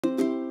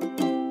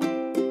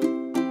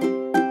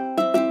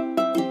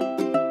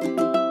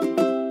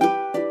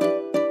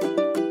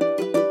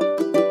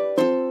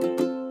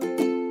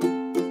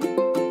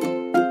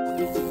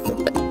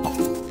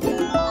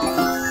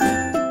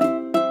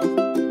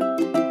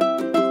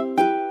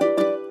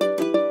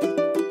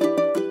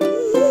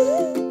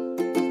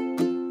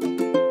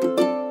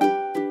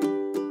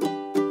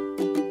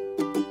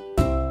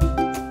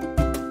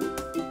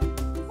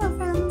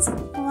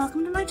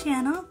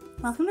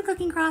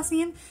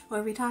Crossing,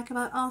 where we talk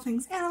about all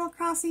things Animal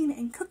Crossing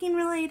and cooking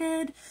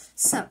related.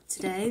 So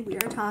today we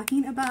are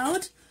talking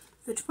about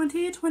the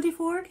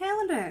 2024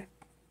 calendar,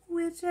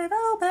 which I've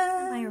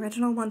opened. My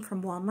original one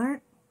from Walmart,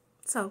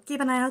 so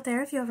keep an eye out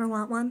there if you ever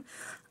want one.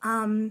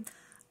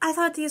 I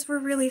thought these were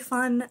really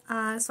fun,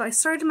 so I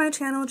started my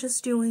channel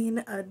just doing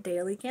a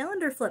daily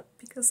calendar flip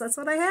because that's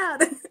what I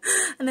had.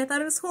 And I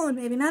thought it was cool, and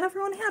maybe not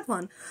everyone had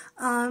one.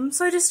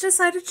 So I just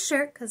decided to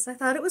share it because I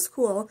thought it was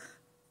cool.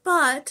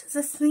 But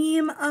the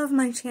theme of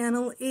my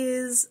channel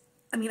is,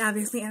 I mean,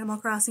 obviously Animal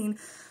Crossing,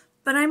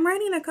 but I'm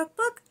writing a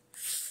cookbook.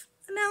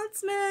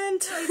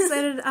 Announcement! I'm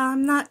excited.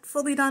 I'm not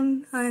fully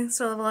done. I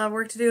still have a lot of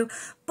work to do,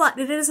 but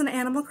it is an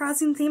Animal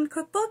Crossing themed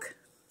cookbook.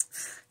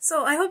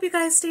 So I hope you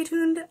guys stay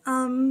tuned.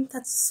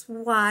 That's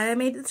why I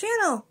made the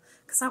channel,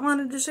 because I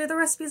wanted to share the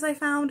recipes I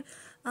found.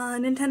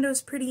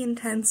 Nintendo's pretty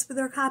intense with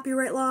their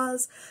copyright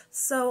laws,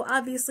 so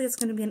obviously it's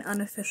going to be an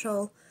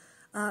unofficial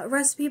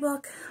recipe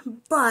book,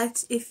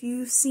 but if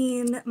you've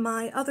seen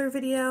my other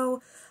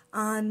video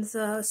on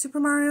the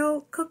Super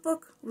Mario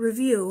cookbook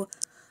review,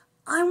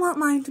 I want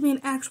mine to be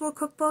an actual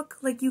cookbook,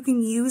 like you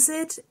can use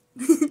it.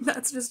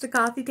 That's just a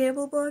coffee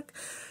table book.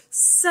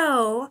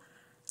 So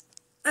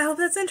I hope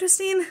that's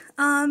interesting.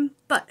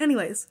 But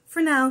anyways,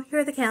 for now,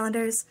 here are the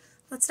calendars.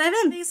 Let's dive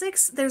in.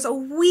 Basics, there's a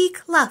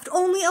week left.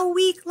 Only a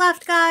week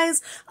left,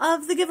 guys,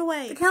 of the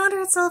giveaway. The calendar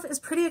itself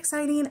is pretty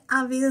exciting.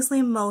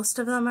 Obviously, most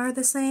of them are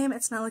the same.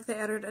 It's not like they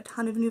added a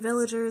ton of new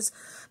villagers.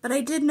 But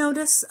I did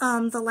notice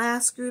the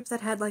last group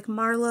that had like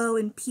Marlo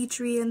and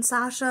Petrie and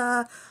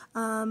Sasha,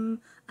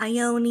 Ione.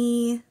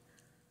 I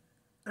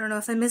don't know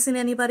if I'm missing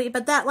anybody,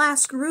 but that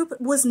last group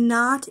was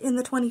not in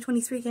the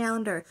 2023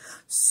 calendar.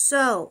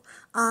 So,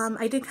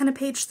 I did kind of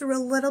page through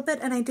a little bit,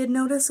 and I did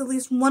notice at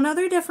least one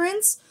other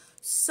difference.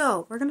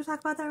 So, we're going to talk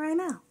about that right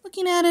now.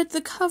 Looking at it, the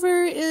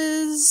cover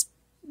is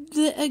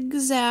the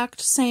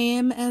exact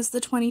same as the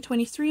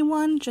 2023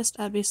 one, just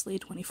obviously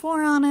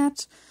 24 on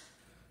it.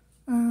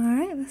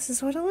 Alright, this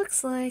is what it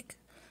looks like.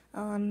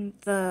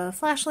 The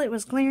flashlight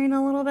was glaring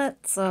a little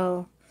bit,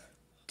 so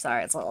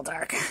sorry it's a little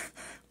dark.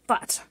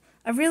 But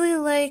I really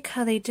like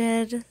how they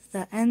did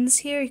the ends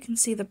here. You can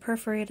see the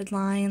perforated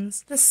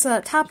lines. This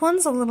top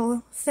one's a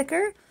little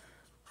thicker.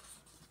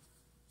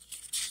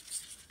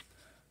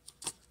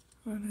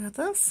 We got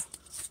this.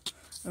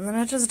 And then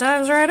it just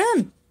dives right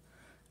in.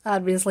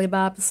 Obviously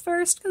Bob is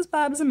first, because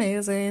Bob's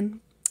amazing.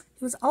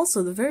 He was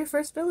also the very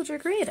first villager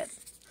created.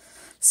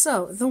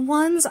 So, the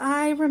ones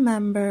I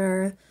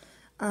remember,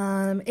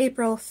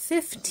 April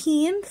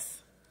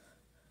 15th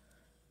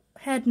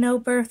had no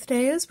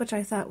birthdays, which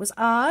I thought was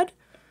odd,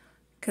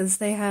 because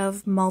they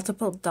have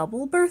multiple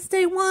double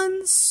birthday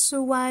ones,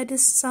 so why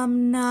does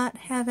some not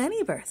have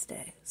any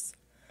birthdays?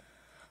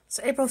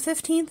 So April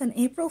 15th and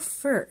April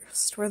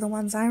 1st were the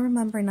ones I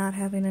remember not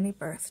having any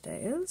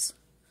birthdays.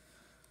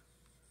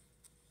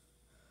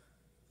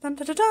 Dun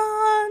dun dun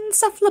dun!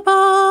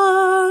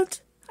 Cephalopod!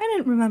 I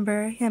didn't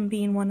remember him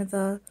being one of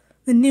the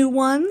new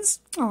ones.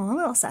 Aw,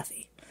 little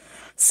Cephie.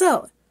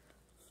 So,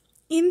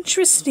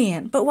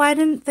 interesting. But why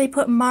didn't they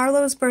put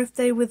Marlo's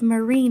birthday with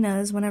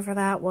Marina's, whenever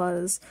that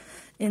was,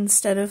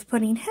 instead of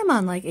putting him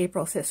on, like,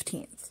 April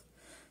 15th?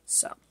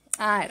 So,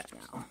 I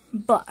don't know.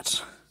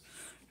 But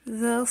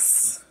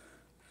this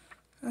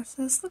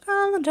is the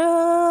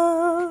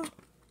calendar.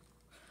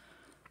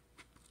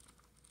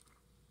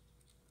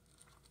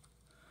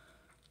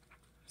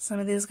 Some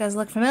of these guys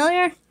look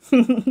familiar.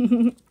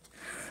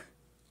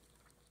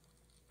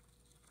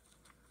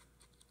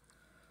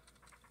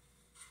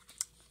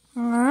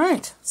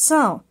 Alright,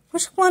 so,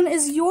 which one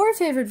is your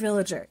favorite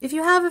villager? If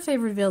you have a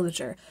favorite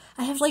villager,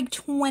 I have like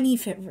 20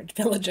 favorite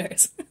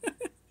villagers.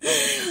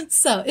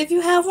 So, if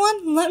you have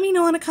one, let me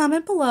know in a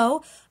comment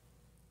below.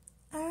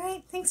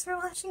 Alright, thanks for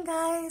watching,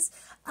 guys.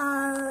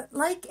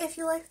 Like if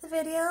you liked the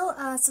video,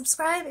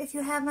 subscribe if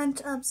you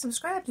haven't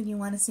subscribed and you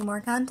want to see more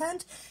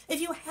content.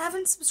 If you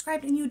haven't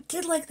subscribed and you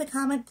did like the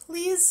comment,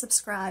 please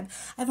subscribe.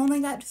 I've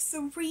only got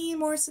 3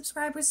 more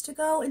subscribers to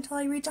go until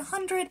I reach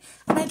 100,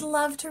 and I'd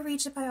love to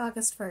reach it by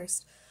August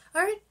 1st.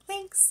 Alright,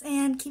 thanks,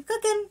 and keep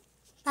cooking.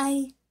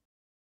 Bye.